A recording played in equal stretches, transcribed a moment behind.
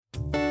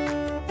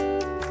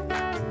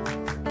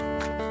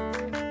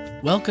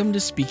Welcome to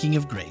Speaking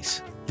of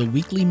Grace, the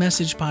weekly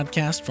message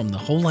podcast from the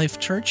Whole Life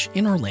Church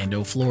in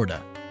Orlando,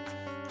 Florida.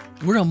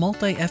 We're a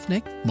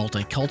multi-ethnic,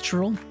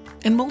 multicultural,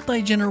 and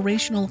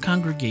multi-generational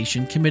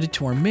congregation committed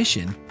to our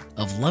mission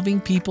of loving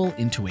people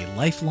into a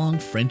lifelong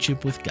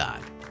friendship with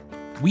God.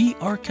 We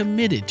are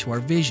committed to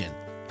our vision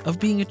of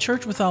being a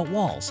church without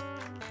walls,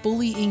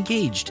 fully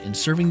engaged in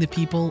serving the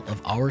people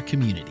of our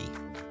community.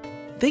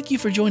 Thank you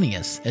for joining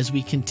us as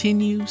we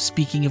continue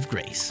Speaking of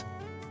Grace.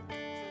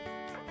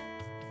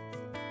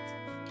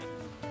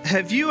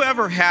 Have you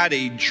ever had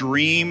a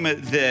dream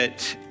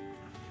that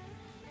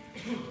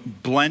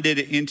blended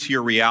into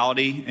your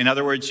reality? In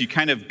other words, you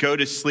kind of go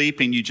to sleep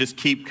and you just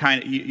keep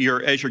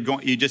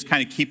you just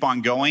kind of keep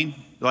on going,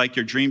 like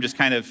your dream just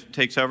kind of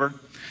takes over.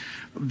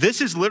 This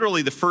is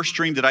literally the first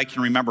dream that I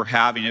can remember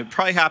having. It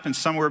probably happened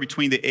somewhere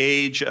between the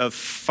age of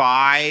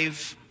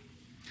 5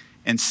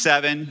 and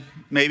 7,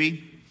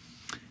 maybe.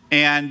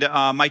 And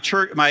my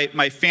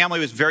family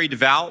was very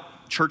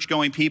devout,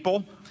 church-going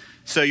people.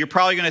 So you're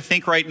probably going to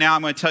think right now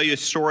I'm going to tell you a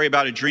story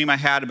about a dream I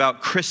had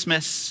about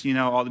Christmas,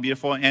 all the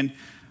beautiful, and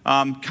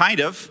kind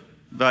of,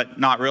 but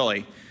not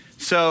really.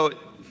 So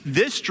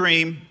this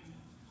dream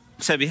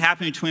said it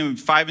happened between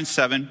 5 and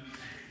 7,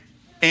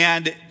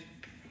 and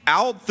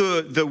out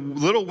the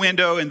little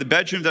window in the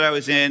bedroom that I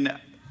was in,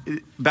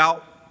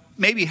 about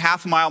maybe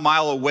half a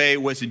mile away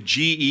was a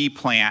GE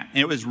plant, and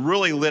it was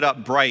really lit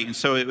up bright. And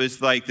so it was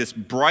like this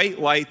bright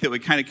light that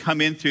would kind of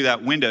come in through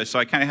that window. So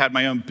I kind of had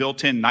my own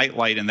built-in night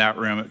light in that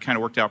room. It kind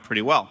of worked out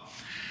pretty well.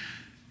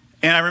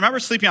 And I remember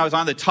sleeping. I was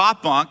on the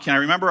top bunk, and I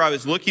remember I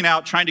was looking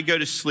out trying to go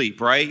to sleep,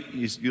 right?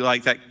 You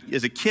like that.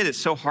 As a kid, it's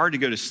so hard to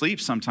go to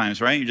sleep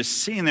sometimes, right? You're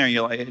just sitting there,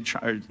 you're like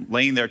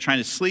laying there trying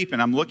to sleep,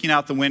 and I'm looking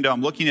out the window.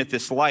 I'm looking at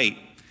this light.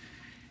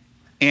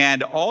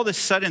 And all of a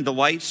sudden, the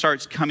light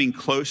starts coming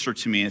closer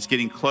to me. It's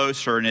getting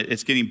closer, and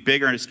it's getting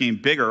bigger, and it's getting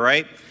bigger,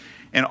 right?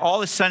 And all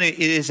of a sudden, it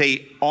is an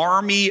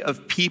army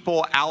of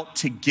people out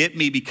to get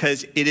me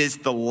because it is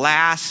the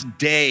last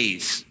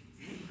days.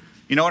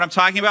 You know what I'm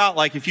talking about?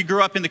 Like, if you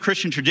grew up in the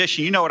Christian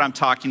tradition, you know what I'm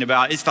talking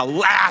about. It's the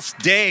last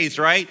days,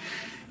 right?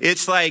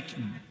 It's like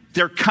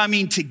they're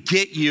coming to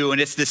get you,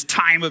 and it's this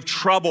time of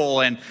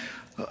trouble, and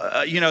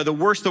the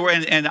worst,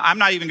 and I'm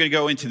not even going to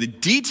go into the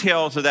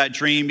details of that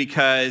dream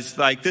because,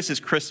 this is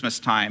Christmas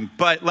time.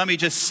 But let me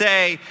just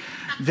say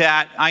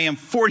that I am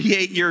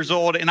 48 years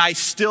old, and I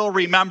still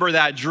remember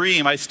that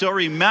dream. I still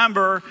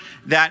remember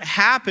that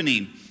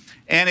happening.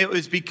 And it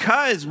was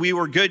because we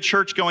were good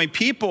church-going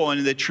people,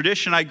 and the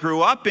tradition I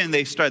grew up in,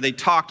 they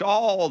talked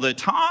all the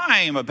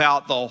time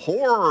about the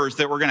horrors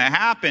that were going to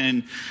happen.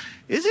 And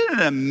isn't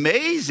it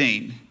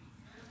amazing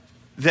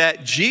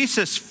that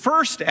Jesus'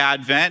 first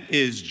advent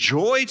is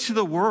joy to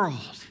the world?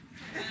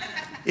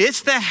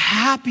 It's the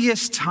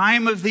happiest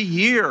time of the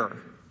year.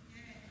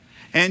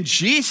 And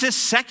Jesus'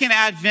 second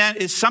advent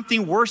is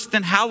something worse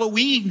than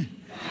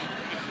Halloween,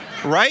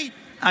 right?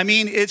 I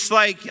mean, it's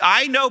like,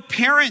 I know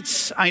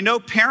parents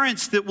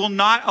that will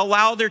not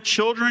allow their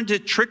children to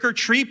trick or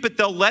treat, but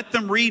they'll let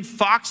them read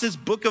Fox's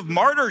Book of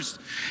Martyrs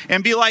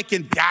and be like,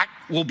 and that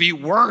will be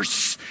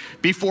worse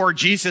before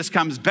Jesus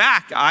comes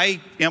back. I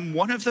am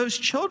one of those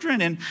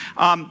children. And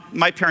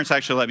my parents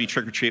actually let me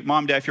trick or treat.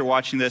 Mom, Dad, if you're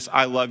watching this,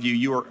 I love you.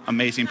 You are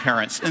amazing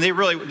parents. And they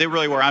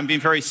really were. I'm being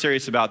very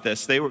serious about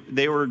this. They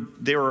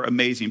were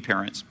amazing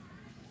parents.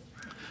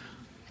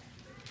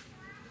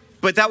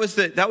 But that was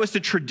the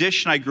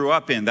tradition I grew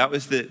up in. That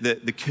was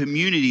the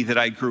community that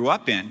I grew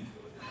up in.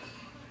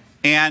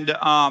 And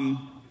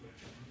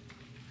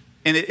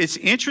it's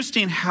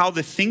interesting how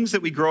the things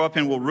that we grow up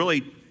in will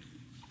really,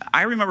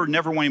 I remember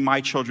never wanting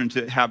my children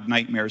to have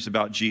nightmares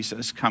about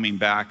Jesus coming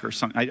back or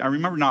something. I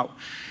remember not.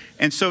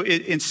 And so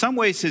it, in some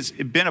ways, has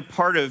been a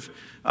part of,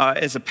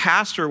 as a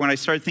pastor, when I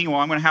started thinking, well,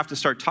 I'm going to have to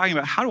start talking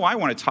about, how do I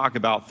want to talk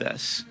about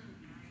this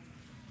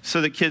so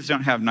that kids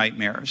don't have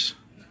nightmares?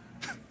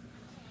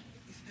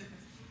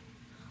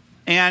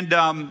 And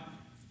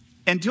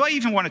do I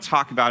even want to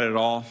talk about it at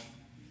all?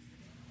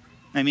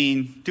 I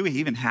mean, do we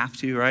even have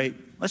to, right?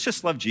 Let's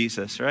just love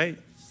Jesus, right?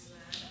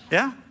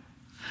 Yeah?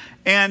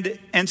 And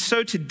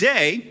so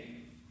today,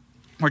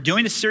 we're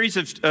doing a series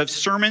of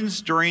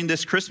sermons during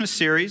this Christmas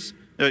series,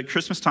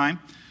 Christmas time,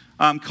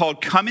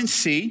 called Come and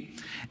See.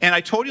 And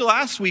I told you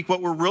last week,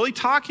 what we're really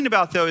talking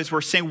about, though, is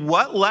we're saying,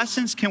 what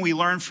lessons can we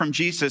learn from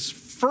Jesus'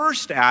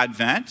 first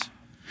advent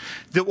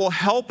that will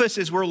help us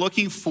as we're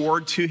looking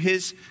forward to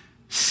his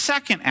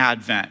second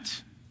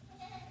advent?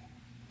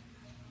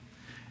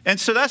 And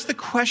so that's the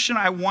question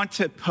I want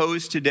to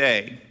pose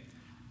today.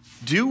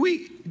 Do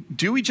we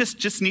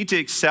just need to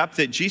accept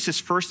that Jesus'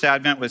 first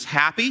advent was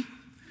happy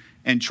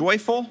and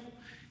joyful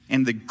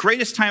and the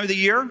greatest time of the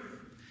year?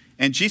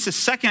 And Jesus'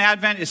 second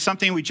advent is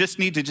something we just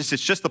need to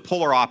it's just the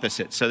polar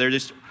opposite. So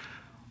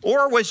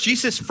or was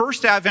Jesus'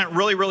 first advent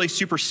really, really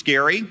super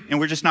scary and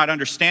we're just not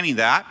understanding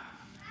that?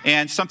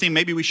 And something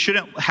maybe we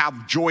shouldn't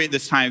have joy at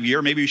this time of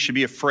year. Maybe we should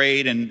be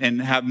afraid and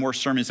have more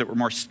sermons that were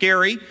more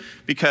scary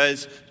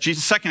because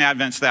Jesus' second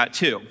advent's that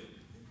too.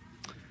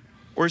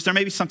 Or is there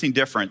maybe something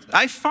different?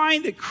 I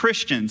find that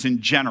Christians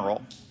in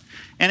general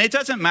And it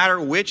doesn't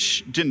matter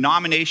which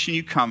denomination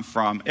you come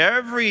from.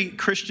 Every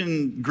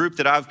Christian group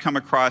that I've come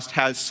across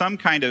has some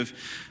kind of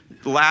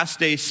last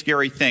day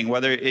scary thing,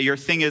 whether your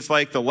thing is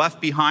like the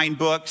Left Behind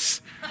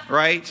books,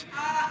 right?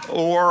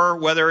 Or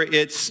whether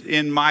it's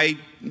in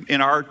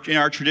our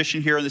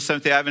tradition here in the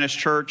Seventh-day Adventist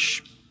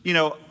Church,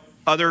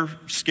 other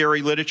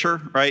scary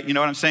literature, right? You know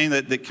what I'm saying?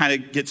 That kind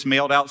of gets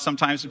mailed out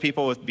sometimes to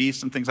people with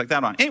beasts and things like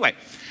that on. Anyway,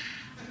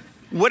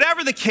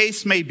 whatever the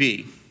case may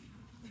be,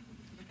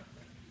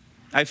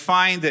 I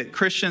find that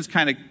Christians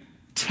kind of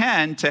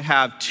tend to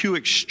have two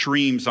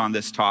extremes on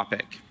this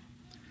topic.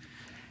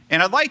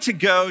 And I'd like to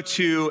go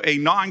to a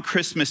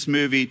non-Christmas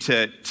movie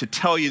to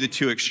tell you the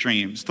two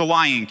extremes, The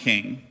Lion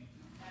King.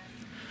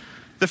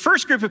 The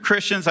first group of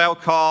Christians I will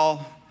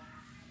call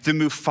the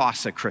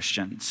Mufasa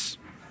Christians.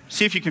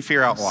 See if you can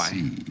figure out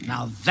why.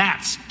 Now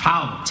that's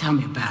power. Tell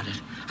me about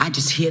it. I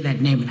just hear that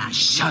name and I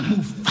shudder.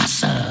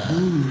 Mufasa.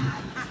 Ooh.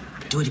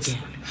 Do it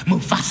again.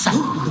 Mufasa.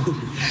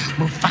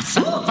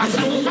 Mufasa.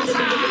 Mufasa.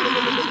 Mufasa.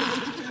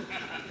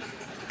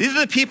 These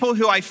are the people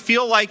who I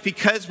feel like,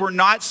 because we're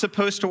not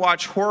supposed to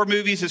watch horror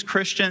movies as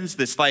Christians,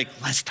 this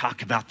let's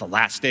talk about the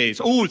last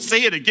days. Oh,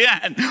 say it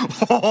again.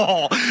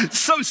 Oh,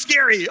 so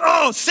scary.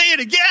 Oh, say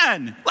it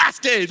again.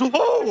 Last days.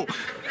 Oh.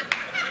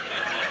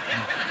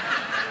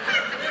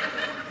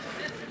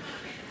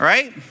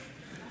 Right?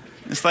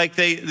 It's like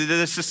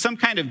there's some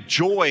kind of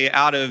joy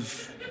out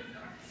of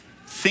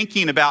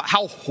thinking about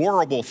how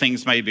horrible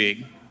things may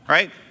be,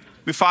 right?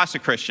 Mufasa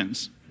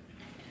Christians.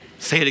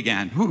 Say it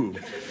again. Ooh.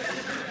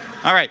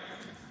 All right.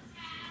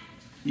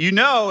 You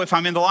know, if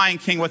I'm in The Lion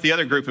King, what the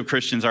other group of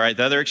Christians are, right?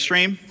 The other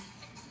extreme?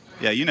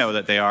 Yeah, you know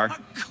that they are.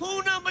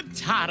 Hakuna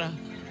Matata.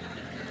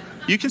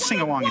 You can sing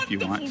along if you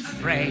want.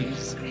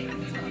 Phrase.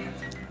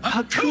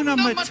 Hakuna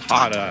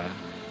Matata.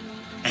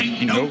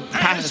 Ain't no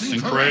passing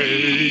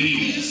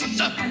craze.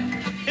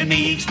 It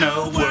means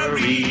no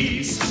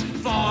worries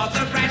for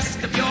the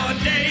rest of your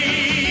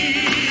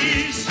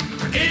days.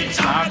 It's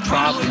our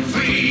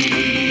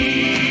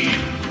problem-free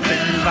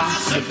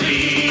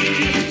philosophy.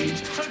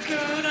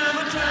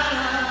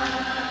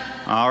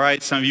 All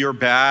right, some of you are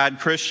bad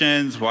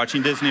Christians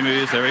watching Disney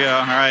movies. There we go.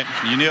 All right,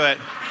 you knew it.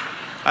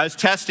 I was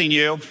testing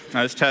you.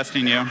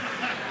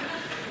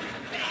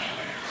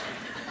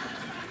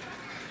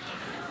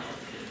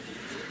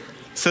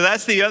 So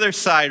that's the other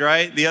side,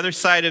 right? The other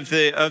side of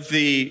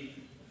the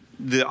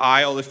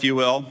aisle, if you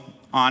will,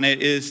 on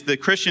it is the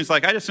Christians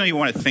like, I just don't even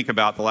want to think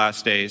about the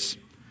last days.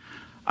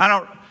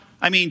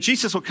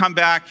 Jesus will come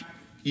back,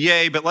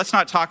 yay, but let's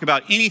not talk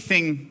about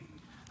anything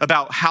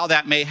about how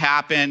that may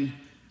happen.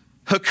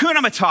 Hakuna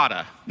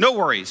Matata, no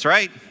worries,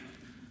 right?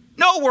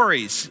 No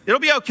worries, it'll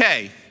be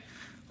okay.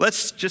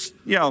 Let's just,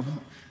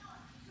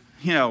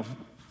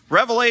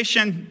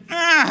 Revelation,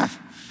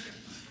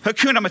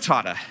 Hakuna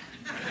Matata.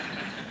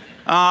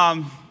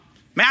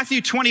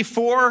 Matthew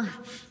 24,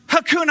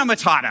 Hakuna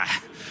Matata.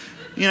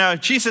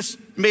 Jesus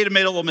made a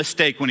little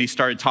mistake when he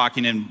started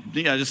talking, and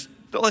just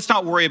let's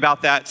not worry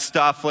about that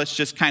stuff. Let's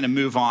just kind of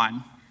move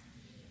on.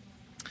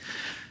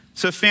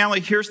 So family,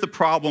 here's the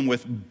problem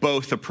with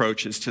both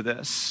approaches to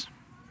this.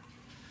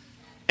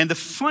 And the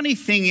funny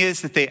thing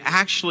is that they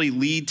actually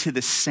lead to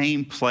the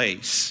same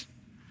place.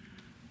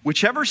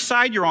 Whichever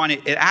side you're on,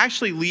 it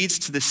actually leads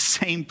to the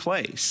same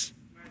place.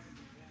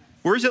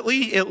 Where does it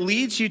lead? It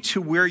leads you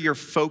to where your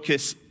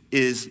focus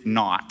is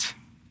not.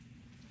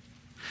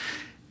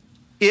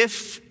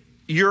 If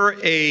you're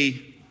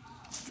and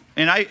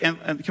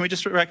can we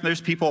just recognize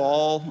there's people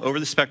all over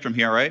the spectrum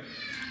here, right?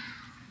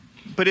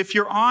 But if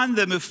you're on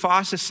the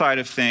Mufasa side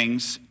of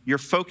things, your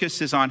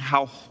focus is on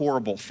how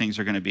horrible things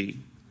are going to be.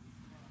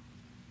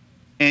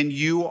 And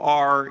you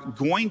are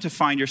going to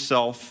find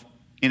yourself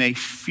in a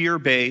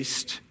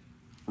fear-based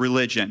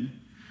religion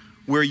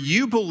where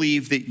you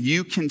believe that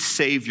you can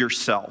save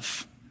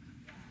yourself.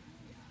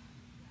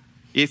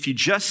 If you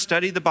just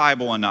study the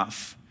Bible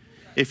enough,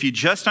 if you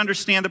just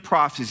understand the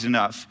prophecies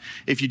enough,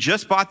 if you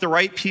just bought the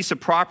right piece of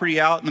property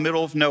out in the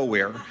middle of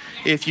nowhere,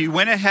 if you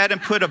went ahead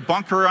and put a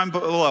bunker on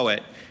below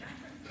it.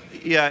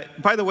 Yeah,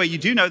 by the way, you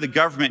do know the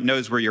government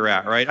knows where you're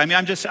at, right? I've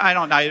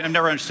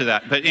never understood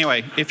that. But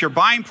anyway, if you're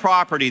buying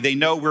property, they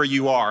know where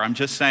you are. I'm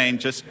just saying,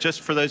 just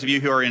for those of you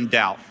who are in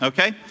doubt,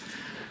 okay?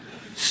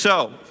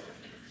 So,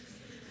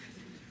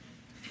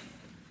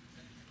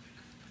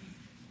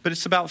 but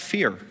it's about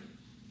fear.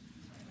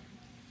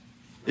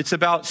 It's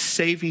about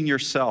saving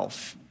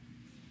yourself.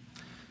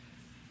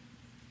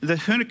 The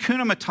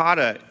Hakuna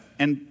Matata,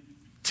 and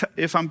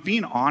if I'm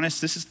being honest,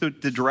 this is the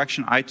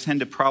direction I tend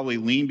to probably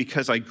lean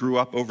because I grew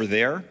up over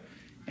there.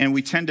 And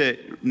we tend to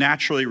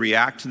naturally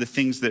react to the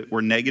things that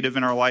were negative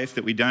in our life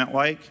that we don't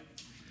like.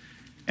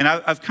 And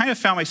I've kind of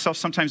found myself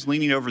sometimes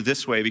leaning over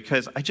this way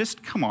because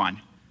come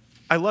on.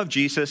 I love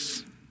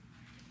Jesus.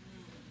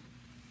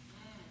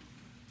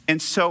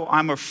 And so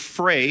I'm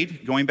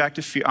afraid, going back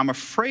to fear, I'm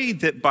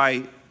afraid that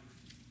by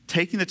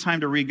taking the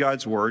time to read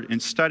God's word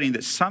and studying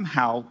that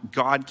somehow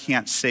God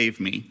can't save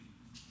me.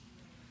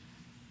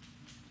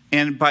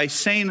 And by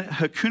saying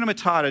Hakuna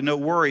Matata, no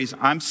worries,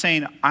 I'm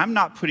saying I'm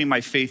not putting my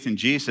faith in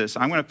Jesus.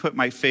 I'm going to put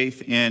my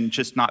faith in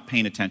just not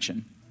paying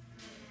attention.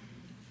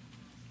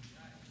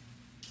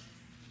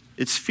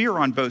 It's fear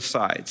on both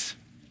sides.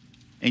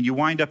 And you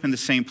wind up in the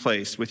same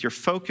place with your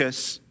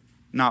focus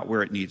not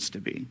where it needs to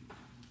be.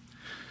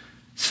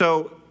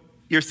 So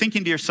you're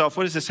thinking to yourself,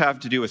 what does this have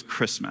to do with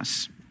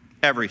Christmas?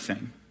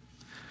 Everything.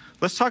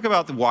 Let's talk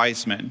about the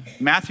wise men.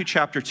 Matthew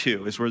chapter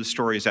 2 is where the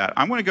story is at.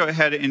 I'm going to go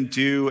ahead and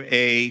do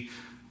a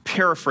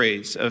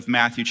paraphrase of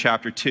Matthew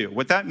chapter 2.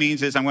 What that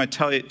means is I'm going to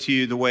tell it to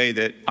you the way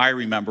that I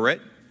remember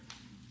it,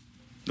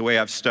 the way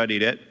I've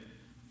studied it.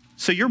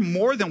 So you're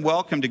more than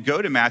welcome to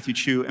go to Matthew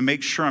 2 and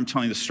make sure I'm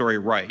telling the story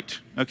right,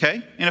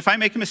 okay? And if I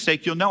make a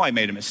mistake, you'll know I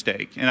made a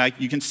mistake. And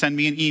you can send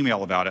me an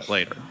email about it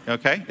later,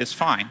 okay? It's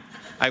fine.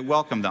 I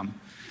welcome them.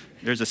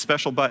 There's a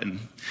special button.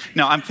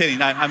 No, I'm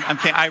kidding. I'm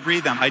kidding. I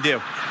read them. I do.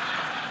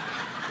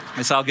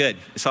 It's all good.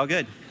 It's all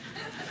good.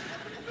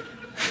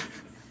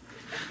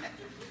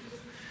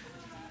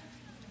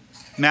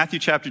 Matthew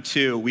chapter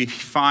 2, we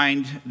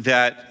find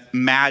that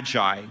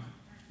Magi,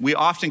 we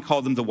often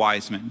call them the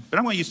wise men, but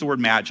I'm going to use the word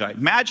Magi.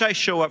 Magi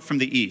show up from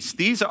the east.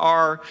 These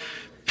are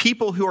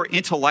people who are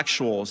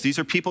intellectuals. These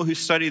are people who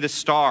study the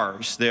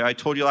stars. I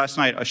told you last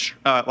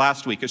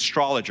week,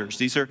 astrologers.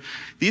 These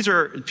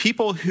are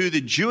people who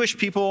the Jewish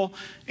people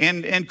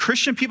and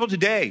Christian people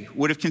today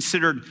would have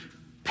considered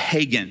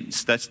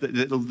pagans. That's the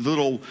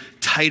little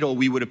title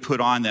we would have put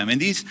on them. And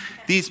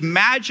these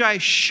Magi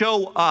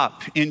show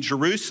up in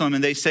Jerusalem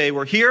and they say,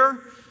 we're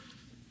here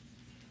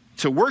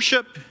to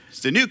worship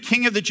the new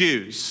King of the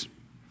Jews.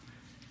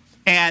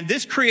 And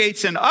this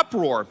creates an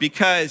uproar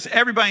because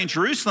everybody in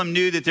Jerusalem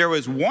knew that there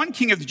was one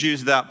king of the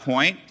Jews at that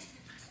point.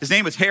 His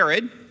name was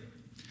Herod.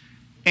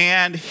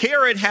 And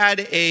Herod had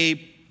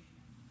a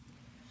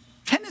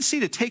tendency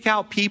to take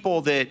out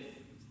people that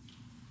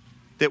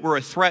were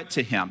a threat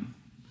to him.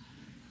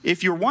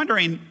 If you're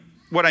wondering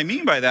what I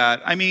mean by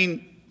that, I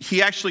mean,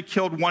 he actually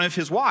killed one of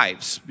his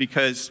wives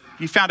because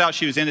he found out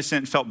she was innocent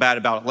and felt bad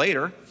about it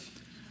later.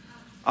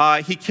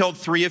 He killed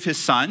 3 of his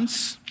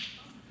sons.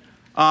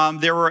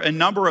 There were a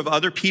number of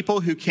other people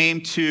who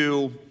came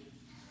to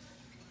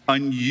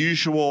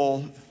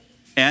unusual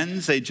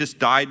ends. They just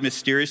died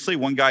mysteriously.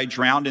 One guy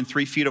drowned in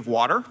 3 feet of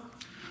water.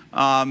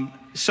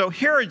 So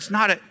Herod's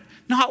not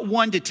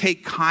one to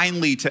take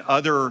kindly to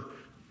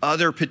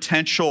other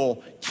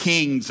potential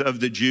kings of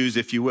the Jews,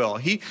 if you will.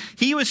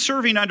 He was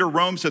serving under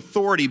Rome's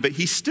authority, but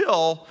he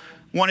still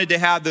wanted to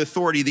have the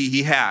authority that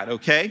he had,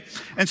 okay?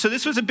 And so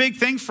this was a big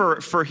thing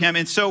for him.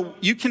 And so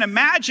you can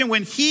imagine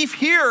when he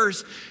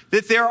hears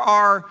that there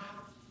are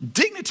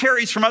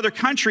dignitaries from other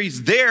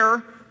countries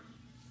there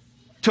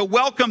to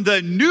welcome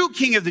the new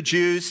king of the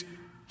Jews,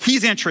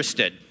 he's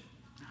interested.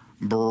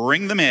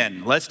 Bring them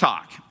in. Let's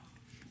talk.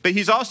 But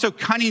he's also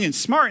cunning and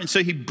smart, and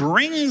so he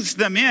brings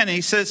them in, and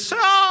he says,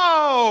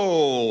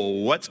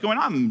 so, what's going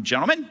on,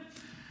 gentlemen?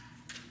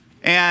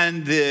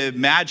 And the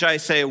Magi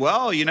say,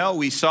 well, you know,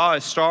 we saw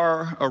a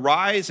star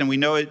arise, and we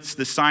know it's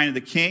the sign of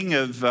the king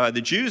of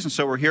the Jews, and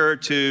so we're here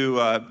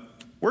to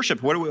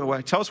worship.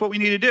 Tell us what we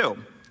need to do.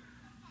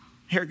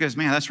 Herod goes,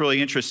 man, that's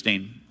really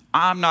interesting.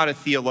 I'm not a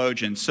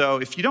theologian, so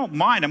if you don't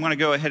mind, I'm going to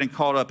go ahead and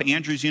call up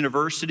Andrews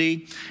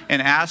University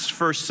and ask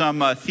for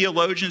some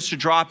theologians to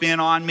drop in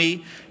on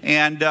me,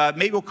 and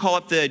maybe we'll call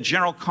up the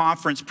General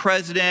Conference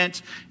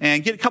president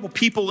and get a couple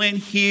people in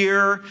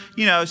here,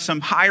 you know, some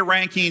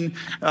high-ranking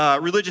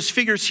religious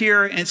figures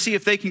here, and see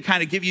if they can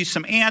kind of give you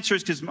some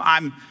answers, because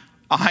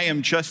I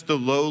am just the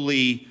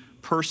lowly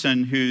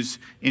person who's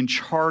in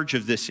charge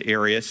of this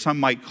area. Some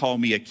might call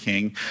me a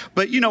king,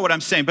 but you know what I'm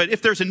saying. But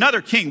if there's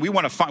another king, we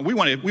want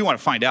to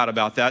find out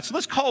about that. So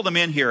let's call them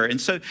in here. And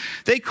so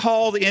they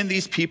called in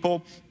these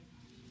people,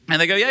 and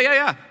they go,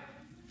 yeah,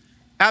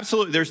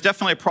 absolutely. There's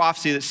definitely a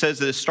prophecy that says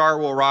that a star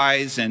will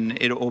rise, and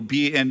it will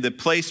be, and the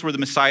place where the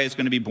Messiah is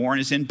going to be born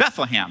is in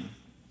Bethlehem.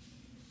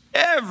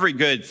 Every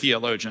good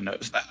theologian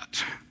knows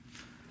that.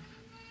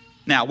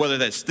 Now, whether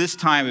that's this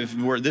time, if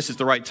this is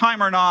the right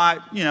time or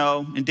not, you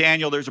know, in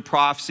Daniel, there's a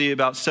prophecy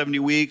about 70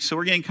 weeks, so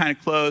we're getting kind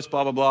of close,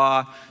 blah, blah,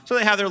 blah. So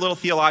they have their little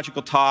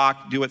theological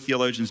talk, do what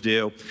theologians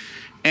do.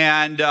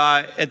 And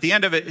at the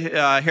end of it,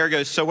 Herod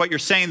goes, so what you're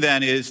saying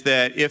then is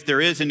that if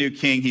there is a new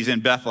king, he's in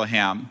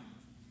Bethlehem.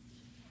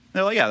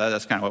 They're like, yeah,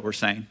 that's kind of what we're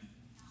saying.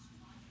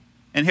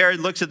 And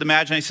Herod looks at the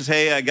Magi and he says,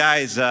 hey,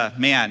 guys,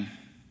 man,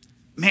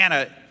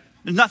 there's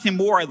nothing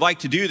more I'd like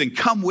to do than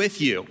come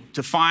with you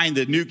to find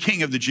the new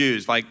king of the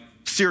Jews. Like,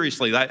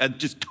 seriously, I'd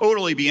just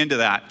totally be into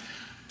that.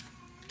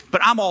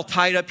 But I'm all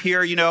tied up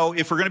here. You know,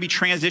 if we're going to be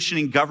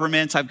transitioning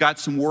governments, I've got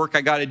some work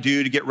I got to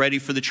do to get ready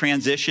for the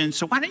transition.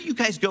 So why don't you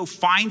guys go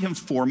find him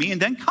for me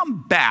and then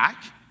come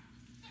back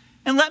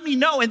and let me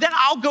know. And then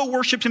I'll go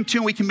worship him too,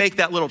 and we can make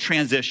that little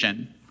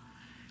transition.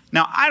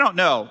 Now, I don't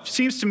know.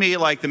 Seems to me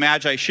like the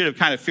Magi should have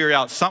kind of figured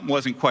out something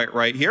wasn't quite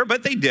right here,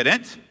 but they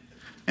didn't.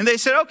 And they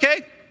said,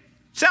 okay,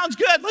 sounds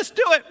good. Let's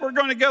do it. We're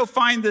going to go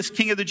find this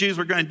king of the Jews.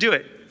 We're going to do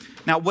it.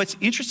 Now, what's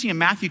interesting in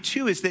Matthew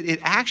 2 is that it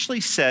actually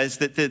says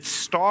that the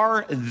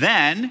star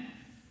then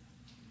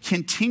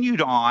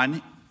continued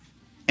on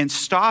and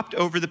stopped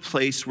over the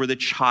place where the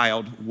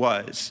child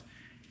was.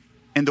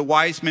 And the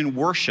wise men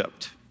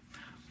worshiped.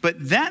 But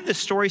then the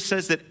story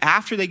says that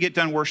after they get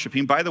done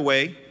worshiping, by the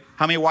way,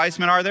 how many wise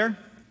men are there?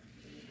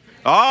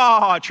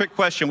 Oh, trick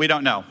question. We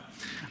don't know.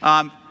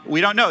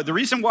 We don't know. The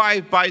reason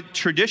why by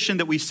tradition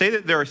that we say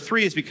that there are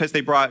three is because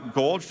they brought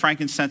gold,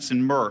 frankincense,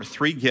 and myrrh,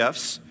 3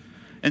 gifts.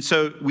 And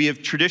so we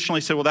have traditionally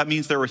said, well, that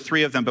means there were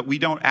 3 of them, but we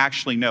don't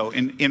actually know.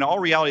 In all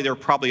reality, there are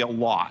probably a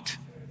lot.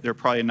 There are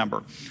probably a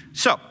number.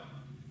 So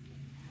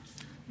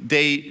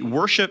they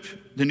worship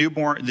the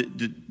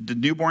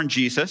newborn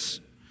Jesus,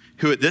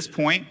 who at this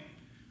point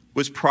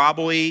was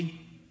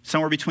probably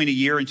somewhere between 1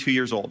 year and 2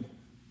 years old.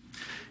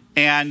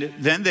 And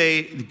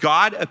then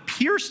God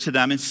appears to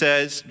them and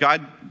speaks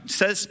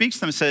to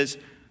them and says,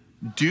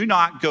 do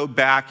not go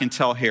back and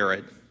tell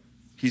Herod.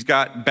 He's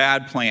got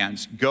bad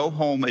plans. Go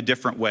home a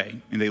different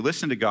way. And they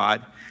listen to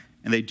God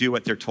and they do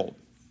what they're told.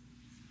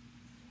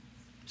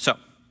 So,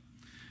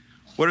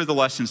 what are the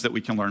lessons that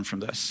we can learn from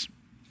this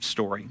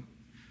story?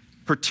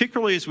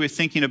 Particularly as we're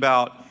thinking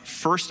about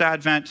first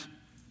Advent,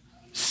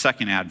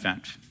 second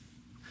Advent.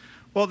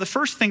 Well, the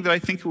first thing that I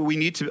think we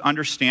need to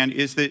understand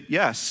is that,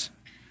 yes,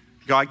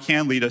 God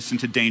can lead us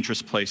into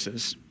dangerous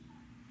places.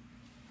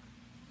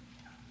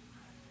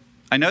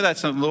 I know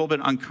that's a little bit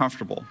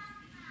uncomfortable.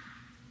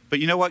 But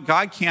you know what?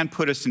 God can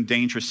put us in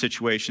dangerous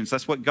situations.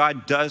 That's what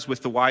God does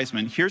with the wise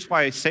men. Here's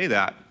why I say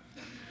that.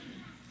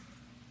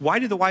 Why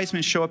did the wise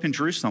men show up in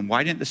Jerusalem?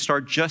 Why didn't the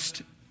star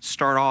just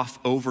start off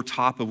over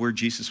top of where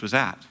Jesus was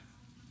at?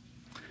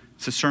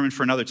 It's a sermon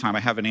for another time. I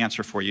have an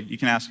answer for you. You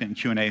can ask it in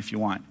Q&A if you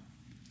want.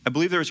 I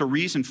believe there's a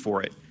reason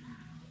for it.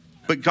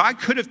 But God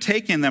could have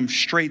taken them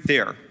straight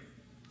there.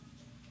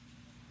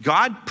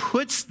 God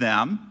puts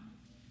them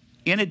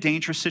in a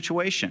dangerous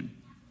situation.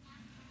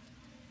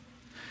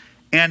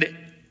 And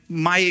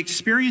my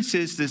experience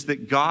is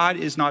that God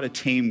is not a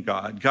tame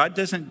God. God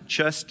doesn't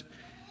just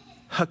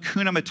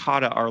Hakuna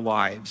Matata our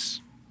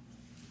lives.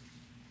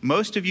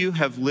 Most of you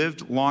have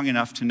lived long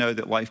enough to know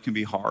that life can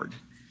be hard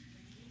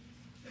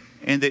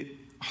and that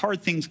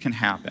hard things can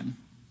happen.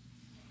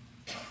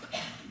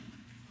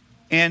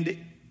 And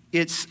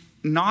it's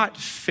not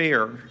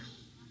fair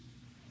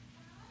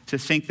to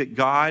think that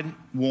God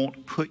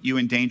won't put you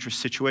in dangerous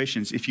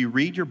situations. If you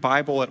read your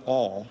Bible at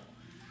all,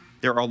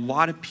 there are a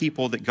lot of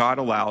people that God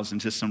allows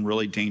into some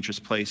really dangerous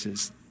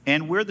places,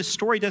 and where the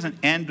story doesn't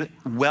end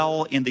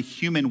well in the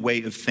human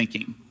way of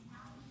thinking.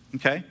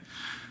 Okay?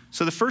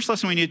 So the first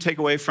lesson we need to take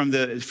away from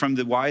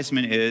the wise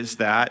men is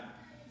that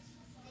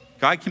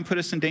God can put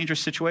us in dangerous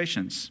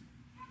situations.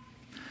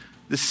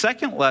 The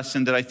second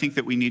lesson that I think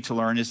that we need to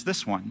learn is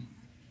this one.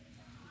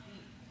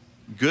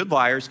 Good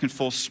liars can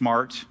fool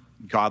smart,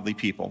 godly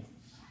people.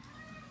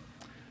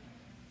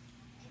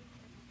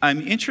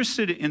 I'm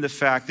interested in the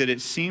fact that it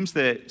seems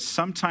that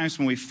sometimes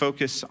when we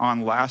focus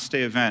on last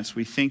day events,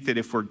 we think that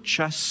if we're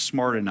just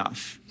smart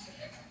enough,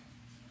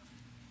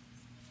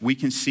 we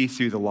can see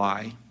through the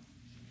lie.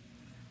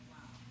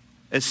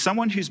 As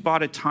someone who's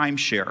bought a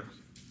timeshare,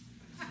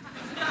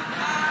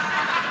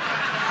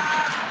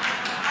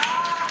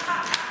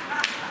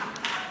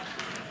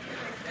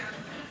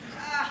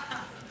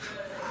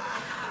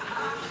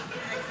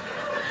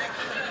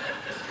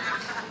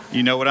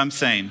 you know what I'm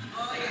saying.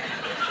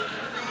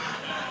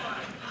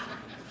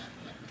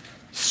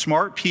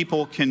 Smart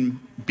people can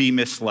be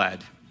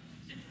misled.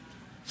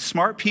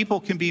 Smart people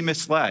can be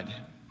misled.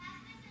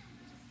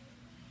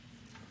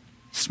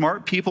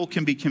 Smart people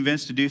can be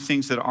convinced to do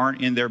things that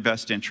aren't in their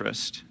best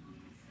interest.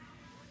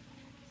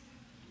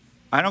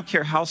 I don't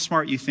care how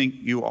smart you think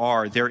you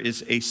are, there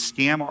is a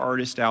scam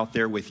artist out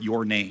there with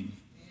your name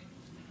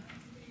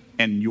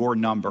and your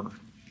number,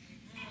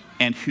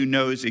 and who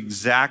knows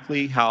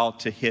exactly how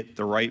to hit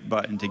the right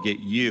button to get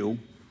you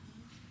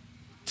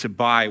to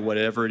buy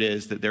whatever it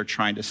is that they're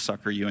trying to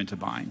sucker you into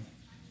buying.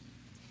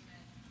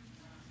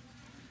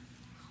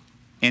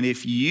 And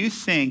if you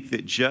think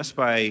that just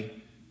by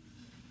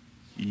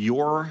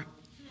your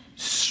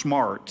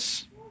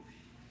smarts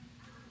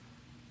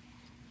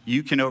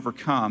you can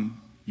overcome,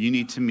 you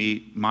need to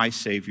meet my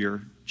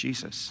Savior,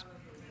 Jesus.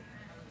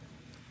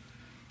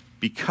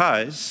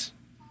 Because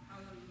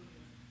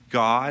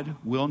God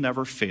will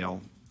never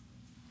fail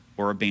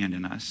or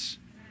abandon us.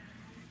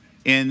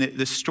 In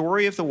the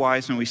story of the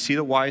wise men, we see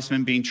the wise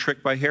men being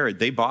tricked by Herod.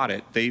 They bought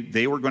it.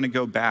 They were going to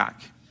go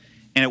back.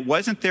 And it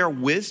wasn't their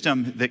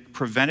wisdom that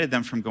prevented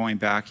them from going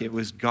back. It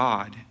was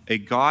God, a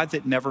God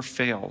that never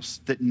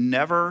fails, that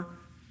never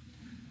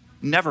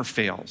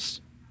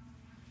fails,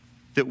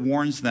 that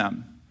warns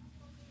them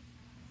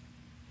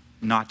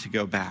not to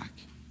go back.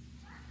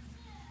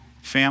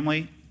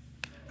 Family,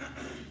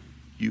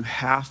 you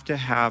have to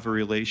have a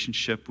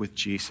relationship with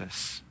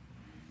Jesus.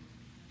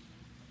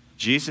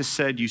 Jesus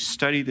said, you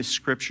study the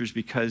scriptures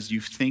because you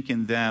think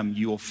in them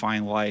you will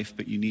find life,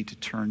 but you need to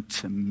turn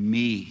to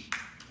me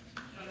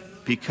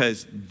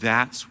because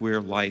that's where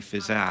life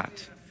is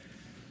at.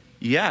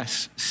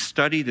 Yes,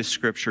 study the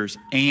scriptures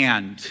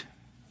and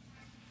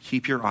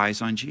keep your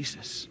eyes on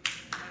Jesus.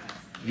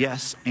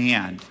 Yes,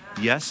 and.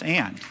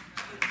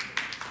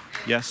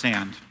 Yes,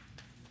 and.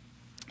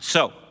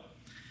 So,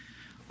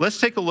 let's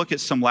take a look at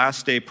some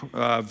last day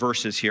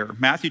verses here.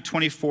 Matthew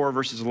 24,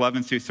 verses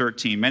 11 through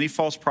 13. Many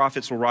false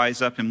prophets will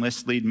rise up and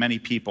mislead many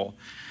people.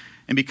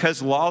 And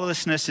because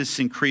lawlessness is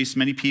increased,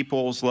 many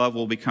people's love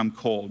will become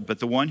cold. But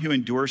the one who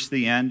endures to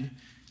the end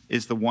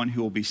is the one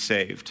who will be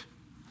saved.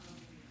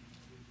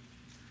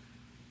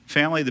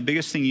 Family, the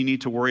biggest thing you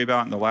need to worry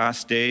about in the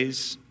last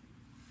days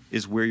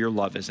is where your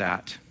love is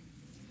at.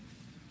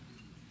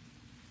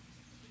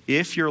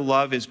 If your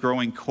love is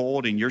growing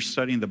cold and you're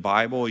studying the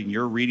Bible and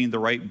you're reading the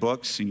right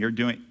books and you're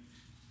doing,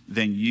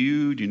 then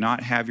you do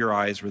not have your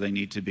eyes where they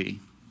need to be.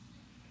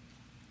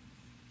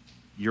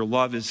 Your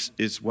love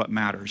is what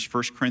matters.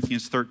 1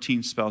 Corinthians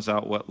 13 spells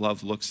out what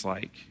love looks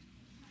like.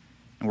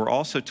 And we're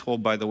also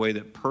told, by the way,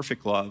 that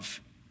perfect love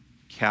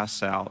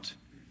casts out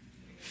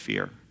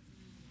fear.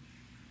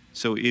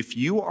 So if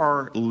you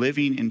are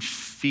living in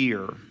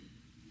fear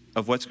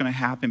of what's going to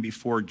happen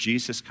before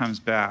Jesus comes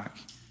back,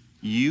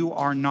 you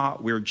are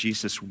not where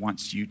Jesus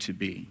wants you to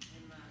be.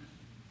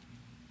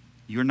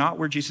 You're not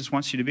where Jesus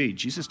wants you to be.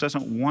 Jesus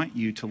doesn't want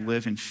you to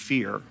live in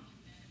fear.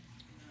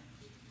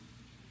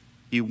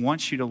 He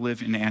wants you to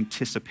live in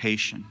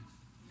anticipation.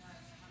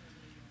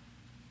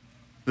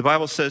 The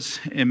Bible says,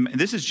 and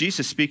this is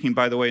Jesus speaking,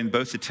 by the way, in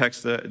both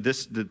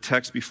the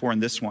text before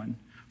and this one.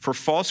 For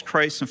false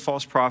Christs and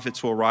false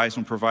prophets will arise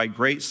and provide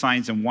great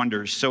signs and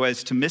wonders, so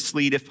as to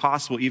mislead, if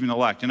possible, even the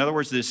elect. In other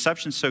words, the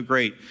deception is so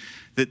great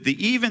that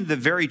even the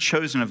very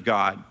chosen of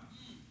God,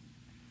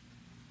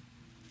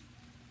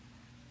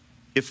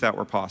 if that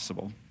were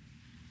possible.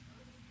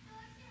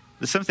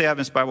 The Seventh-day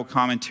Adventist Bible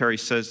Commentary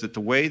says that the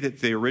way that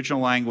the original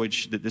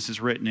language that this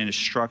is written in is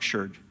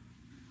structured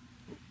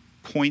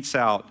points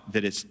out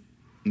that it's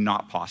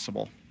not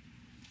possible.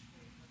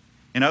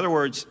 In other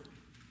words,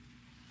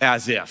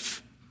 as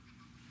if.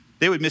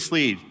 They would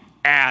mislead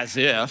as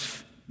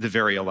if the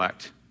very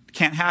elect. It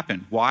can't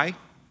happen. Why?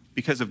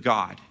 Because of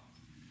God.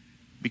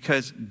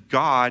 Because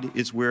God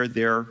is where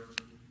their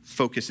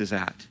focus is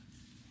at.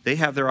 They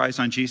have their eyes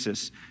on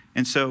Jesus.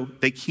 And so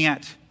they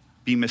can't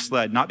be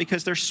misled. Not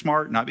because they're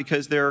smart, not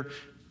because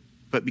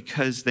but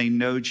because they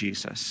know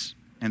Jesus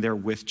and they're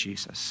with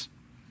Jesus.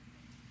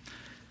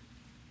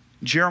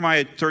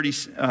 Jeremiah 30,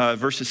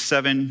 verses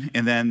 7,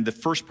 and then the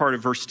first part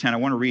of verse 10, I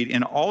want to read.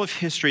 In all of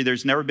history,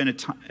 there's never been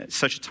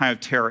such a time of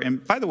terror.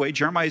 And by the way,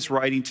 Jeremiah is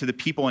writing to the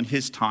people in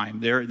his time.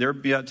 They're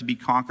about to be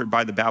conquered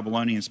by the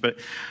Babylonians. But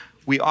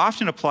we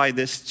often apply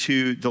this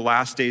to the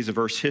last days of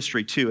Earth's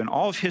history, too. In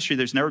all of history,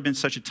 there's never been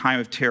such a time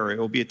of terror. It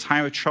will be a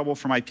time of trouble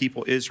for my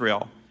people,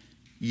 Israel.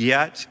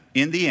 Yet,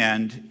 in the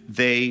end,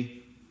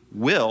 they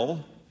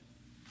will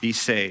be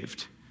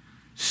saved.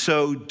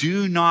 So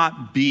do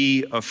not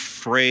be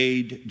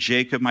afraid,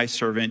 Jacob, my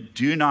servant.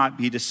 Do not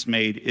be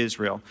dismayed,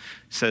 Israel,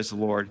 says the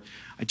Lord.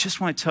 I just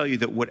want to tell you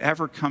that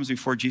whatever comes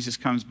before Jesus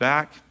comes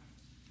back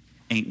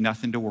ain't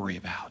nothing to worry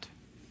about.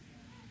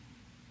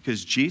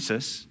 Because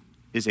Jesus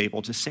is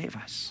able to save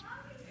us.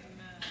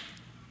 Amen.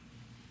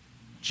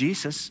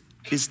 Jesus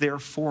is there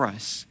for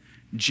us.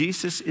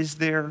 Jesus is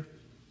there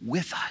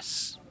with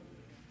us.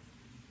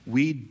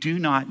 We do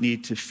not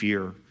need to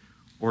fear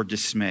or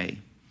dismay.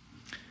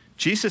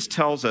 Jesus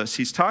tells us,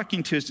 he's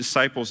talking to his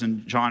disciples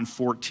in John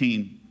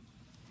 14.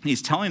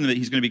 He's telling them that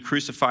he's going to be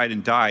crucified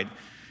and died.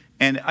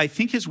 And I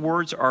think his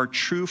words are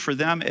true for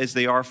them as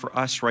they are for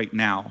us right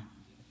now.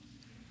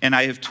 And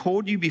I have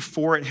told you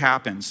before it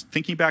happens,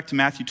 thinking back to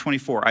Matthew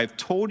 24, I have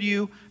told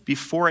you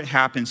before it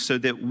happens so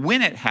that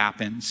when it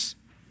happens,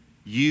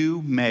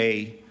 you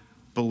may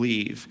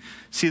believe.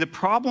 See, the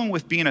problem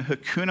with being a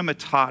Hakuna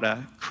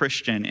Matata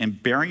Christian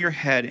and bearing your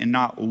head and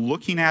not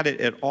looking at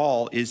it at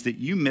all is that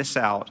you miss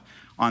out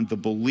on the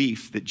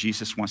belief that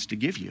Jesus wants to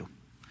give you.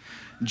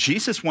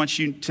 Jesus wants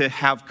you to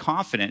have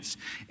confidence.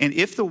 And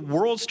if the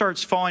world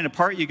starts falling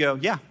apart, you go,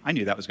 yeah, I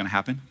knew that was going to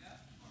happen.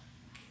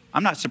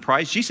 I'm not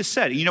surprised. Jesus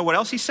said, you know what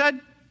else he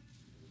said?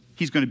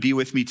 He's going to be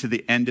with me to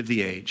the end of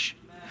the age.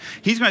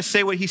 He's going to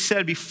say what he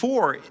said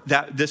before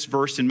this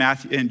verse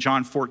in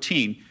John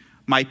 14.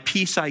 My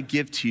peace I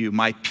give to you,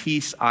 my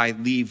peace I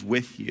leave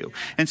with you.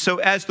 And so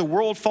as the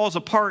world falls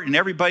apart and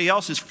everybody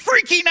else is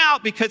freaking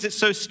out because it's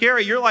so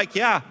scary, you're like,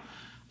 yeah,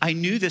 I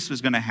knew this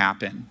was going to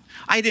happen.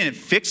 I didn't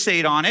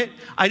fixate on it.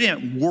 I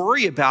didn't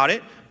worry about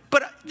it.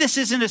 But this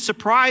isn't a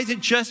surprise.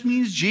 It just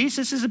means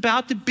Jesus is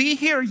about to be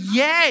here.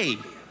 Yay!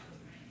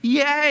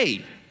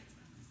 Yay!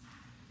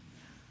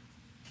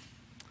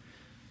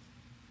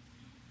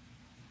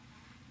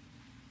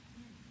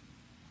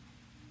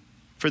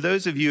 For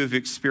those of you who have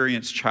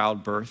experienced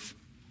childbirth,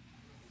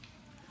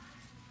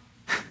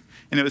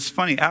 and it was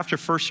funny, after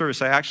first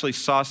service, I actually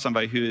saw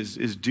somebody who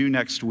is due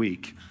next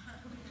week.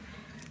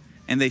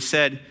 And they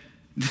said,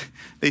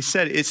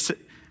 it's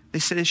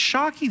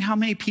shocking how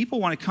many people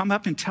want to come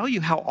up and tell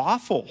you how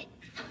awful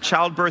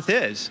childbirth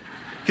is.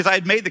 Because I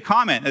had made the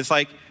comment, it's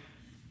like,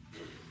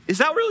 is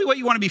that really what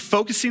you want to be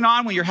focusing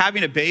on when you're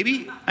having a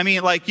baby? I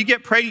mean, like, you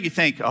get pregnant, you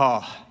think,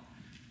 oh,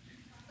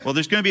 well,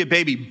 there's going to be a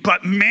baby,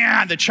 but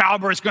man, the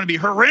childbirth is going to be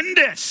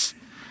horrendous.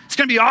 It's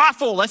going to be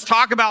awful. Let's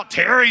talk about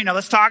tearing, and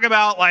let's talk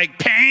about like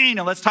pain,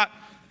 and let's talk.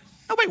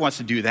 Nobody wants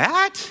to do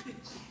that.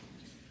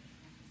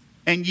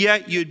 And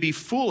yet you'd be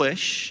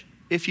foolish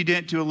if you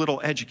didn't do a little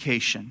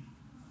education.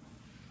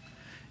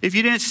 If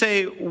you didn't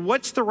say,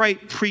 what's the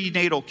right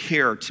prenatal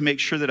care to make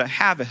sure that I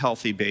have a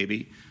healthy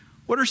baby?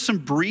 What are some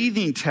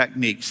breathing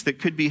techniques that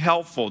could be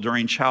helpful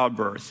during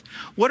childbirth?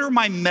 What are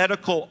my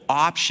medical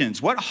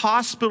options? What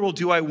hospital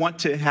do I want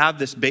to have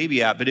this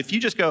baby at? But if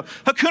you just go,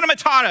 Hakuna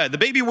Matata, the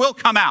baby will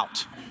come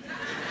out.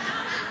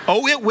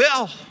 Oh, it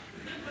will.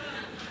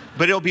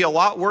 But it'll be a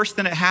lot worse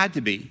than it had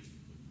to be.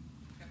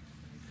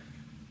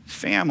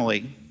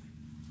 Family,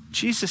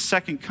 Jesus'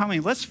 second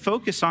coming, let's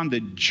focus on the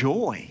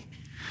joy.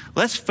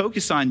 Let's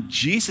focus on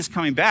Jesus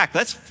coming back.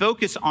 Let's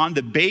focus on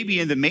the baby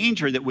in the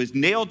manger that was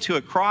nailed to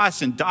a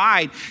cross and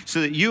died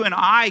so that you and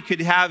I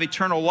could have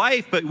eternal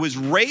life, but was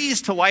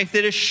raised to life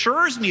that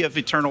assures me of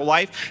eternal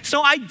life.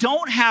 So I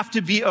don't have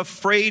to be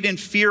afraid and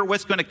fear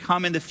what's going to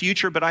come in the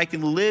future, but I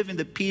can live in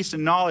the peace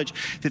and knowledge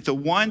that the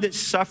one that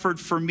suffered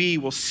for me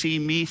will see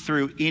me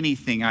through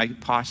anything I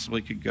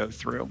possibly could go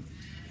through.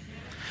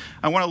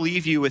 I want to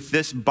leave you with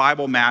this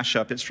Bible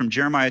mashup. It's from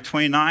Jeremiah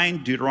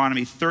 29,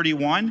 Deuteronomy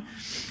 31,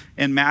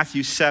 and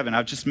Matthew 7.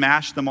 I've just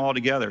mashed them all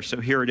together, so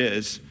here it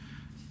is.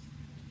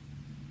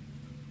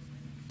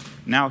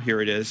 Now here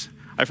it is.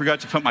 I forgot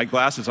to put my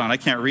glasses on. I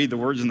can't read the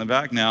words in the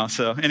back now,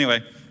 so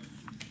anyway.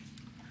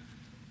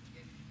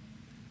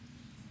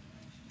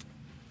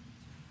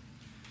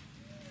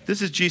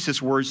 This is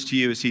Jesus' words to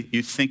you as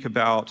you think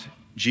about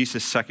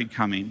Jesus' second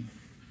coming.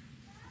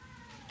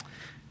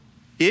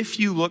 If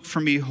you look for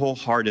me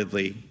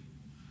wholeheartedly,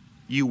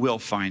 you will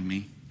find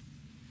me.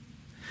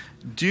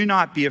 Do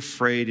not be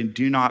afraid and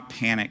do not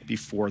panic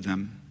before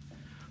them,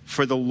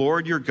 for the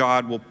Lord your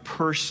God will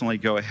personally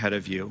go ahead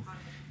of you.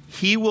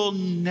 He will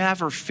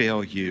never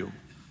fail you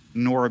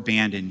nor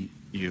abandon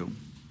you.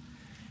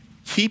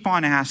 Keep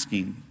on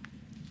asking,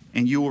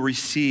 and you will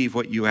receive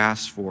what you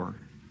ask for.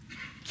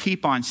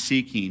 Keep on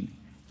seeking,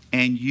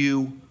 and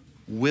you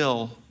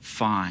will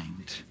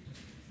find.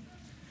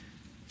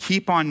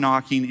 Keep on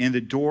knocking, and the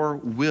door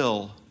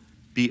will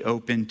be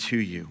open to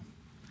you.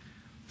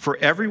 For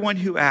everyone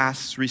who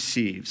asks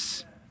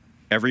receives,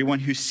 everyone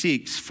who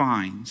seeks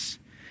finds,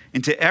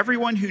 and to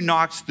everyone who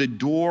knocks, the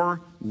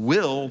door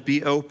will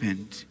be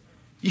opened.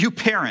 You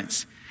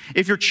parents,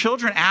 if your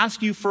children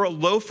ask you for a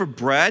loaf of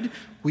bread,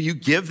 will you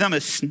give them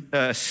a stone?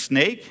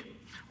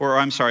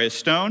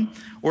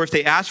 Or if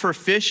they ask for a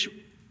fish,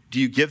 do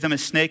you give them a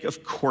snake?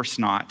 Of course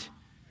not.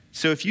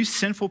 So if you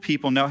sinful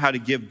people know how to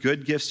give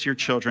good gifts to your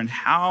children,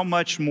 how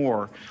much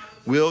more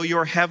will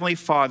your heavenly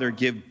Father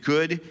give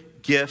good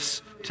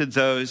gifts to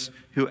those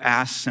who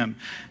ask him?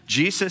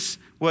 Jesus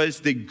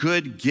was the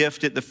good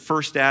gift at the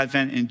first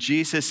advent, and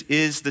Jesus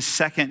is the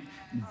second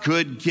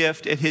good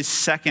gift at his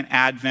second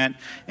advent.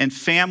 And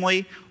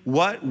family,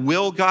 what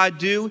will God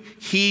do?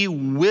 He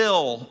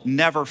will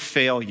never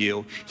fail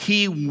you.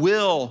 He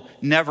will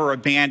never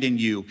abandon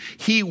you.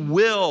 He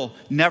will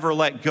never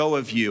let go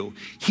of you.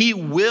 He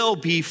will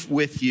be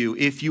with you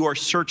if you are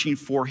searching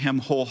for him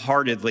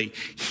wholeheartedly.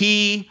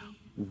 He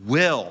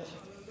will.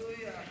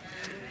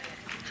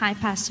 Hi,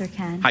 Pastor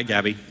Ken. Hi,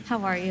 Gabby. How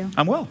are you?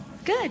 I'm well.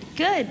 Good,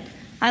 good.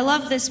 I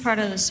love this part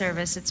of the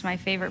service. It's my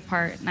favorite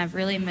part, and I've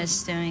really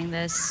missed doing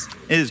this.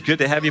 It is good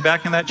to have you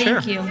back in that chair.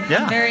 Thank you.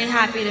 Yeah. I'm very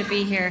happy to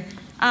be here.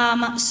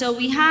 So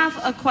we have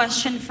a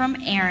question from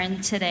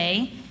Erin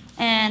today,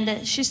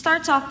 and she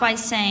starts off by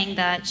saying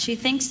that she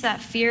thinks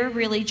that fear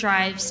really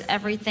drives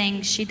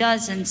everything she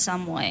does in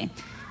some way.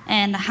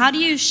 And how do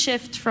you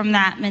shift from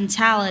that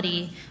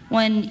mentality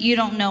when you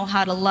don't know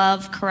how to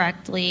love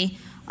correctly?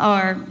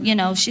 Or,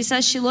 she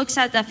says she looks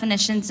at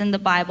definitions in the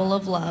Bible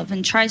of love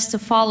and tries to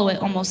follow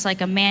it almost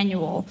like a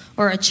manual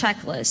or a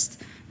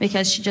checklist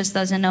because she just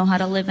doesn't know how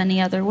to live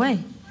any other way.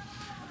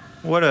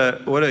 What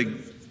a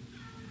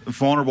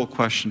vulnerable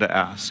question to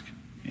ask.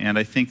 And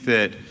I think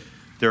that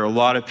there are a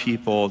lot of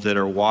people that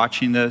are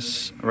watching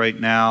this right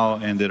now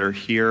and that are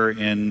here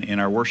in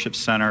our worship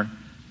center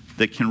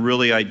that can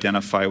really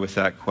identify with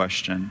that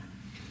question.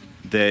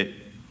 That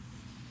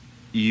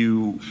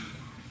you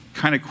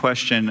kind of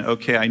question,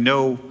 okay, I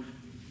know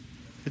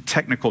the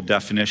technical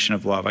definition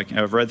of love.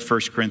 I've read 1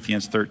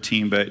 Corinthians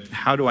 13, but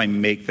how do I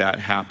make that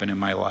happen in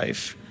my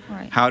life?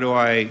 Right. How do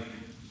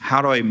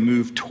I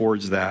move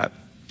towards that?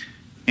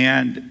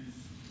 And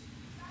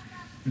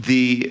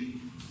the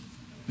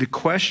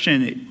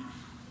question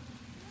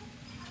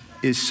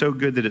is so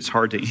good that it's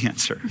hard to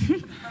answer.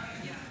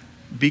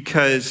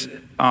 Because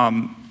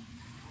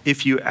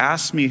if you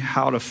ask me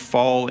how to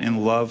fall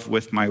in love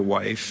with my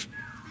wife,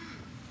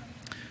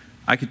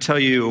 I could tell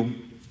you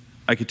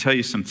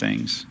some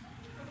things,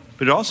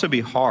 but it'd also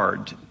be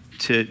hard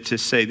to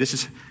say this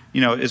is,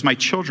 as my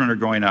children are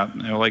growing up,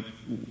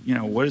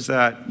 what is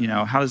that?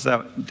 How does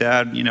that,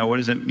 Dad? What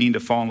does it mean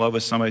to fall in love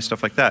with somebody?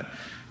 Stuff like that.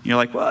 You're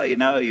like, well,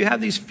 you have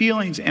these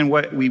feelings, and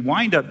what we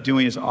wind up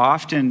doing is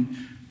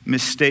often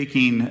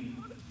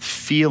mistaking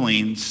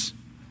feelings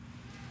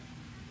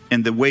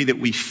the way that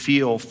we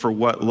feel for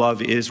what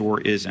love is or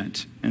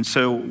isn't. And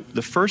so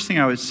the first thing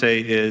I would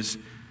say is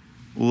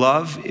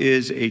love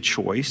is a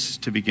choice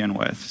to begin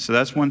with. So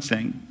that's one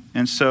thing.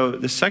 And so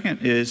the second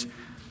is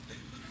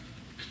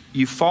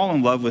you fall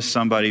in love with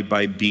somebody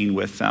by being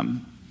with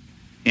them.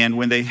 And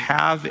when they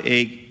have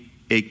a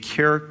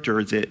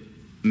character that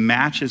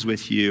matches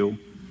with you,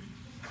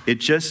 it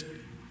just,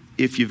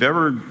 if you've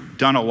ever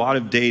done a lot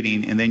of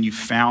dating and then you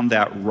found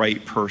that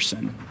right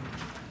person,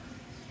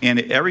 and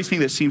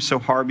everything that seemed so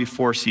hard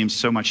before seems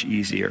so much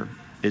easier.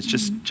 It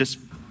just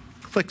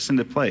clicks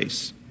into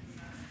place.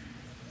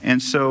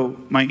 And so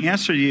my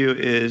answer to you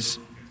is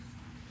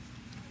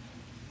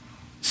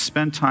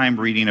spend time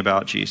reading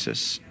about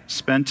Jesus.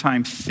 Spend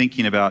time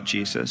thinking about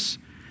Jesus.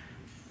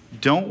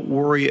 Don't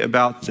worry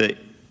about the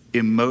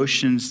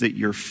emotions that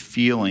you're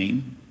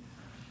feeling.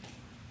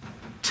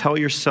 Tell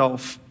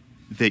yourself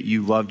that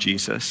you love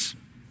Jesus.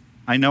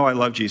 I know I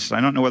love Jesus.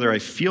 I don't know whether I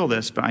feel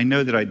this, but I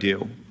know that I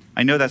do.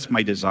 I know that's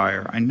my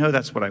desire. I know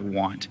that's what I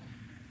want.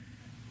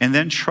 And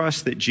then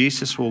trust that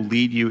Jesus will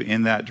lead you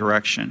in that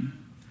direction.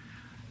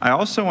 I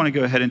also want to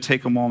go ahead and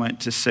take a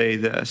moment to say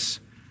this.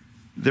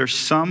 There's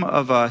some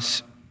of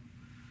us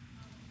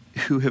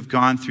who have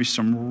gone through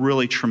some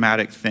really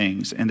traumatic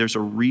things, and there's a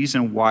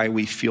reason why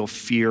we feel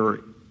fear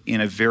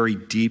in a very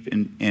deep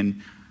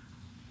and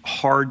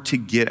hard to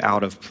get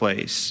out of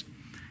place.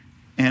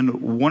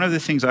 And one of the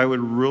things I would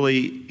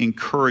really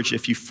encourage,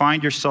 if you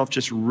find yourself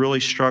just really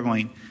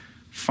struggling,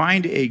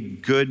 find a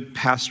good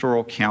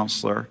pastoral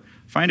counselor,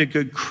 find a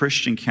good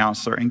Christian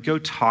counselor, and go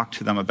talk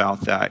to them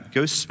about that.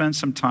 Go spend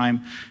some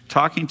time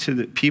talking to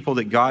the people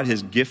that God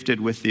has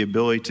gifted with the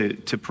ability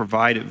to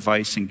provide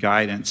advice and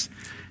guidance,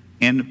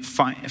 and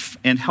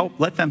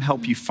let them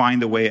help you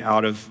find the way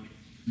out of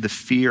the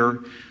fear.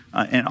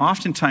 And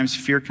oftentimes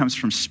fear comes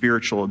from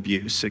spiritual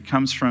abuse. It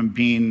comes from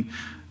being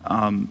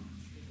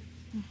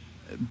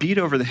beat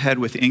over the head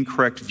with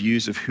incorrect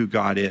views of who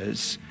God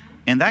is.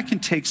 And that can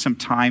take some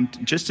time,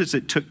 just as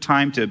it took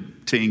time to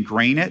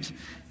ingrain it,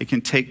 it can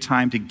take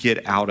time to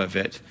get out of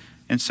it.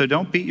 And so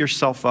don't beat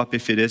yourself up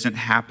if it isn't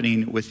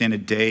happening within a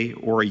day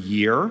or a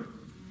year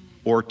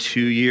or 2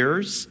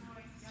 years.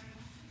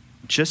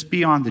 Just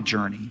be on the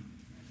journey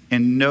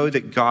and know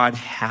that God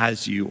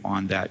has you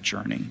on that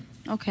journey.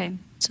 Okay,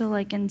 so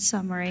like in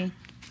summary.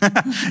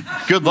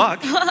 Good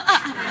luck.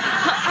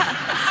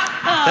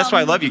 That's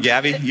why I love you,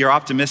 Gabby. You're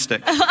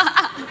optimistic.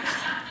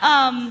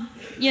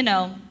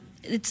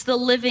 It's the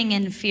living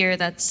in fear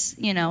that's,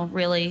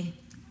 really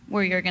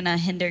where you're going to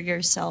hinder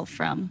yourself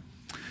from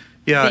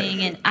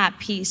being at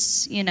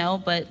peace,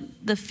 but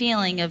the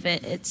feeling of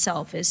it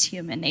itself is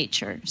human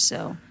nature.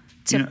 So,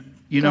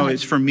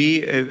 it's for me,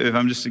 if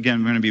I'm just,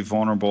 again, going to be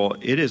vulnerable,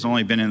 it has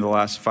only been in the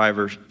last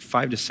 5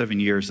 to 7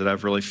 years that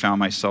I've really found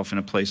myself in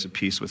a place of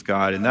peace with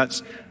God. And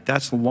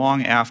that's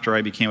long after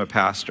I became a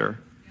pastor.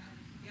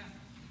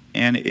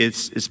 And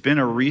it's been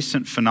a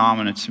recent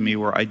phenomenon to me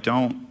where I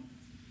don't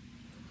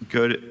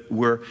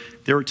where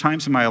there were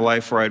times in my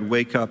life where I'd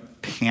wake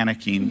up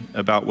panicking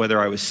about whether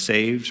I was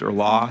saved or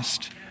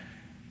lost.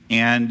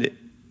 And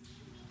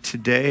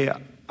today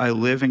I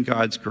live in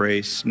God's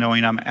grace,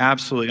 knowing I'm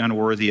absolutely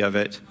unworthy of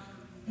it,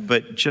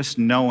 but just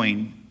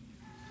knowing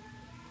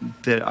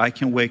that I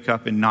can wake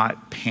up and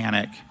not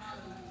panic,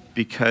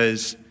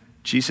 because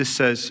Jesus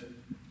says,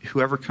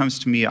 whoever comes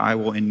to me, I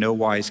will in no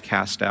wise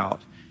cast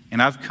out.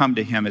 And I've come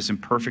to him as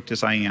imperfect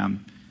as I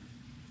am,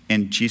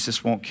 and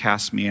Jesus won't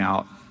cast me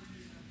out.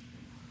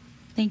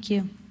 Thank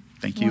you.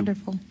 Thank you.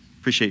 Wonderful.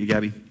 Appreciate you,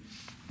 Gabby.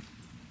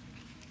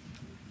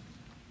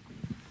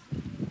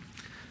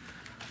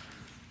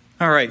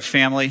 All right,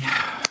 family.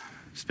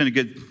 It's been a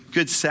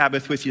good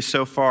Sabbath with you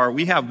so far.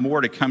 We have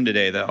more to come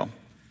today, though.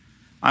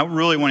 I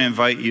really want to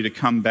invite you to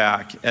come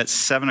back at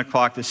 7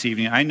 o'clock this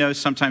evening. I know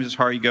sometimes it's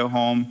hard. You go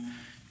home,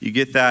 you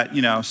get that,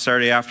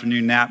 Saturday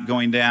afternoon nap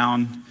going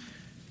down,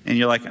 and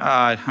you're like,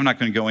 I'm not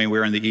going to go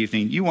anywhere in the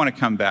evening. You want to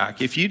come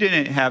back. If you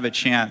didn't have a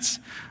chance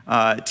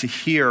to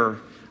hear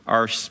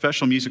our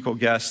special musical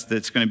guest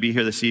that's going to be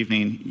here this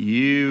evening,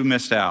 you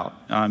missed out.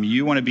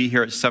 You want to be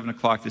here at 7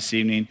 o'clock this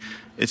evening.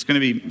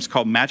 It's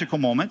called Magical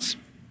Moments,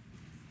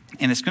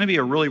 and it's going to be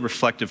a really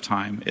reflective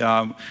time.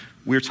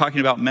 We're talking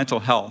about mental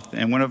health,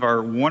 and one of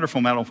our wonderful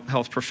mental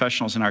health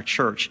professionals in our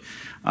church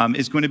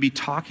is going to be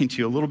talking to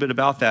you a little bit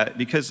about that,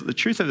 because the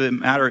truth of the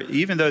matter,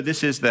 even though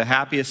this is the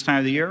happiest time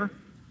of the year,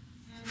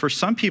 for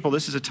some people,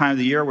 this is a time of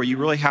the year where you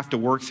really have to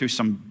work through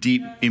some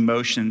deep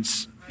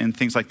emotions and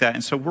things like that.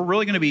 And so we're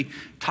really going to be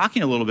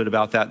talking a little bit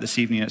about that this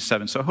evening at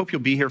 7. So I hope you'll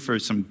be here for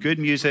some good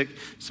music,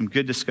 some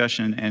good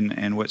discussion,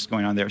 and what's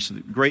going on there. So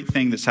the great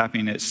thing that's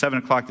happening at 7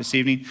 o'clock this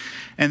evening.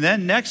 And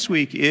then next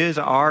week is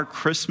our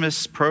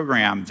Christmas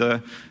program,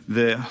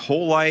 the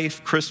Whole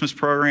Life Christmas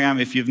program.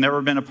 If you've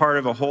never been a part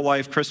of a Whole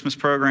Life Christmas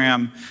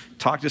program,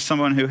 talk to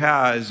someone who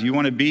has. You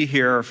want to be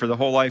here for the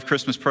Whole Life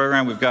Christmas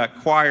program. We've got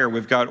choir,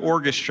 we've got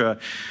orchestra.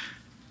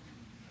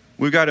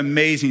 We've got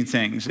amazing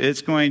things. It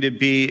is going to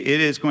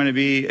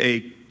be a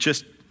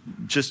just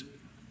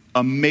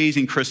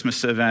amazing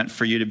Christmas event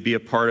for you to be a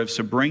part of.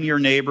 So bring your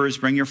neighbors,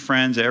 bring your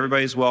friends.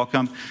 Everybody's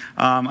welcome.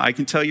 I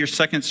can tell you're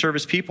second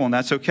service people, and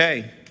that's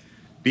okay.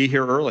 Be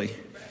here early.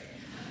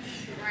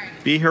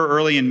 Be here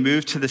early and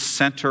move to the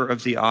center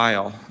of the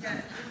aisle,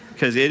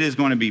 because it is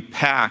going to be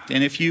packed.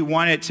 And if you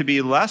want it to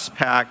be less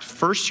packed,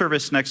 first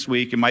service next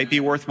week, it might be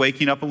worth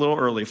waking up a little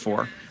early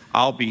for.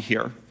 I'll be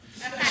here.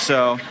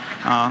 So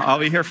I'll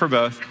be here for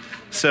both.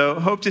 So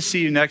hope to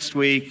see you next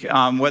week.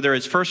 Whether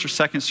it's first or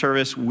second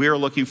service, we're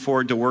looking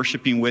forward to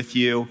worshiping with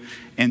you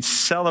and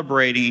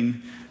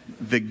celebrating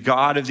the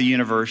God of the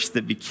universe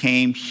that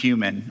became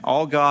human.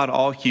 All God,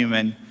 all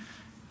human.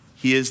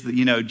 He is,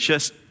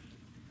 just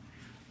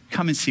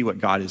come and see what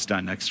God has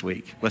done next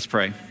week. Let's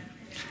pray.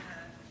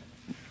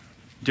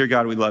 Dear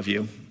God, we love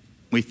you.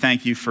 We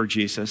thank you for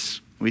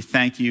Jesus. We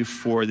thank you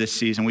for this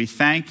season. We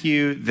thank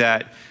you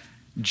that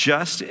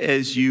just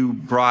as you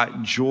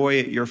brought joy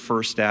at your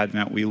first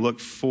advent, we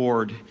look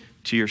forward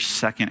to your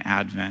second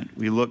advent.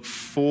 We look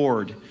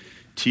forward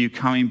to you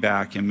coming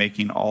back and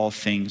making all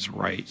things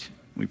right.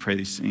 We pray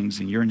these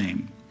things in your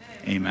name.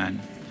 Amen.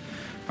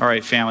 All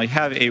right, family,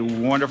 have a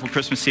wonderful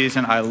Christmas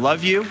season. I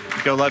love you.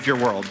 Go love your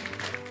world.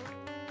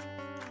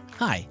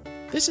 Hi,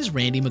 this is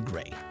Randy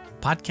McGray,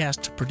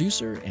 podcast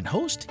producer and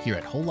host here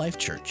at Whole Life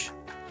Church.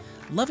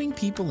 Loving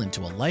people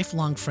into a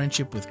lifelong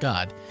friendship with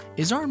God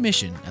is our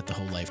mission at the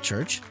Whole Life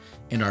Church,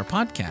 and our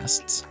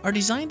podcasts are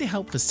designed to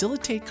help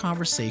facilitate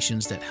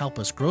conversations that help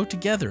us grow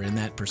together in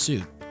that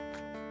pursuit.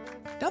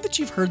 Now that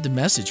you've heard the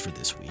message for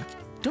this week,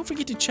 don't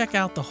forget to check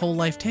out the Whole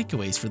Life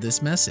takeaways for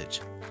this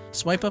message.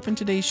 Swipe up in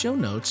today's show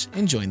notes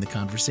and join the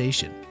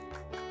conversation.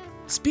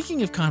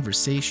 Speaking of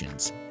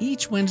conversations,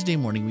 each Wednesday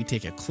morning we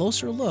take a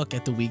closer look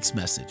at the week's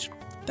message.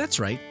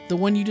 That's right, the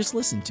one you just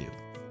listened to.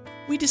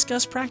 We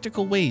discuss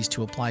practical ways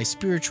to apply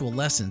spiritual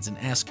lessons and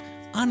ask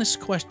honest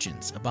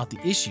questions about the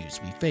issues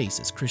we face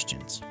as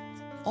Christians,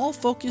 all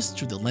focused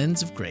through the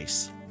lens of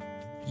grace.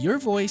 Your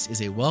voice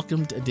is a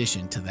welcomed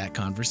addition to that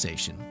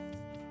conversation.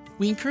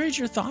 We encourage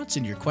your thoughts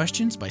and your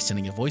questions by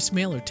sending a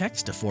voicemail or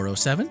text to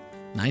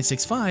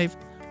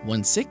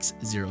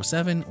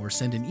 407-965-1607 or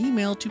send an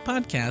email to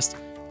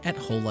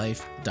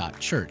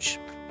podcast@wholelife.church.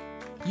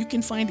 You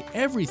can find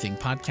everything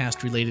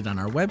podcast related on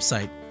our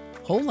website,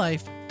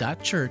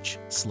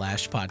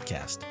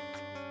 wholelife.church/podcast.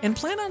 And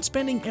plan on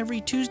spending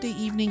every Tuesday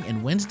evening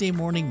and Wednesday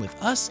morning with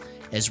us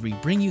as we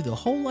bring you the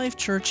Whole Life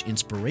Church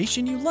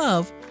inspiration you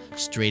love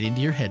straight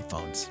into your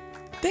headphones.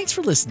 Thanks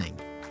for listening,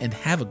 and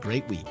have a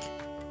great week.